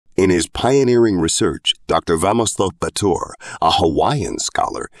In his pioneering research, Dr. Vámos Thot Bator, a Hawaiian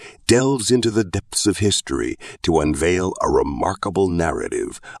scholar, delves into the depths of history to unveil a remarkable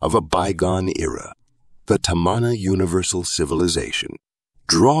narrative of a bygone era, the Tamana universal civilization.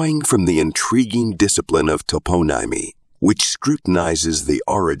 Drawing from the intriguing discipline of toponymy, which scrutinizes the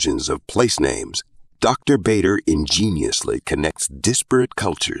origins of place names, Dr. Bator ingeniously connects disparate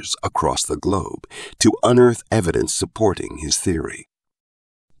cultures across the globe to unearth evidence supporting his theory.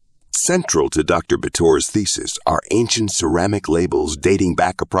 Central to Dr. Bator's thesis are ancient ceramic labels dating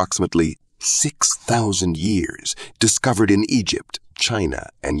back approximately 6,000 years, discovered in Egypt, China,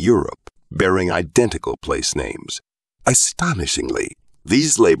 and Europe, bearing identical place names. Astonishingly,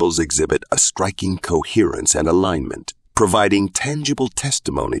 these labels exhibit a striking coherence and alignment, providing tangible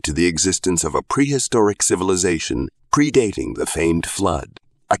testimony to the existence of a prehistoric civilization predating the famed flood,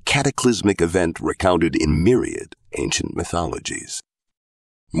 a cataclysmic event recounted in myriad ancient mythologies.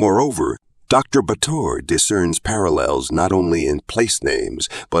 Moreover, Dr. Bator discerns parallels not only in place names,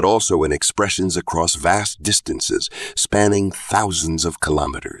 but also in expressions across vast distances spanning thousands of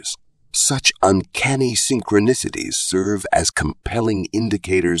kilometers. Such uncanny synchronicities serve as compelling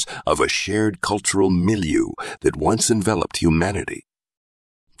indicators of a shared cultural milieu that once enveloped humanity.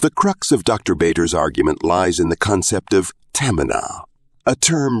 The crux of Dr. Bator's argument lies in the concept of Tamana, a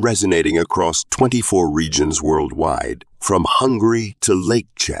term resonating across 24 regions worldwide, from Hungary to Lake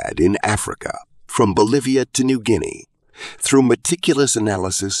Chad in Africa, from Bolivia to New Guinea. Through meticulous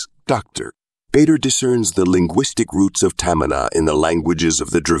analysis, Dr. Bator discerns the linguistic roots of Tamana in the languages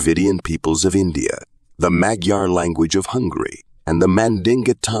of the Dravidian peoples of India, the Magyar language of Hungary, and the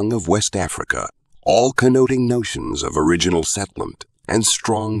Mandinga tongue of West Africa, all connoting notions of original settlement and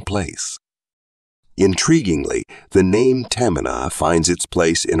strong place. Intriguingly, the name Tamana finds its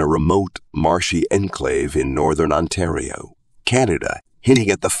place in a remote, marshy enclave in northern Ontario, Canada, hinting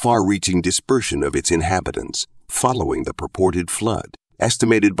at the far-reaching dispersion of its inhabitants following the purported flood,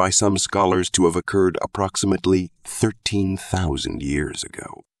 estimated by some scholars to have occurred approximately 13,000 years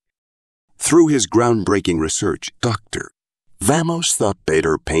ago. Through his groundbreaking research, Dr. Vámos Thot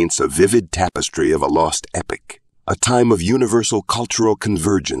Bator paints a vivid tapestry of a lost epic, a time of universal cultural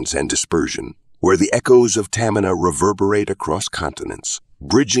convergence and dispersion, where the echoes of Tamana reverberate across continents,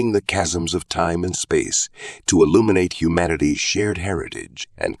 bridging the chasms of time and space to illuminate humanity's shared heritage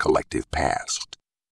and collective past.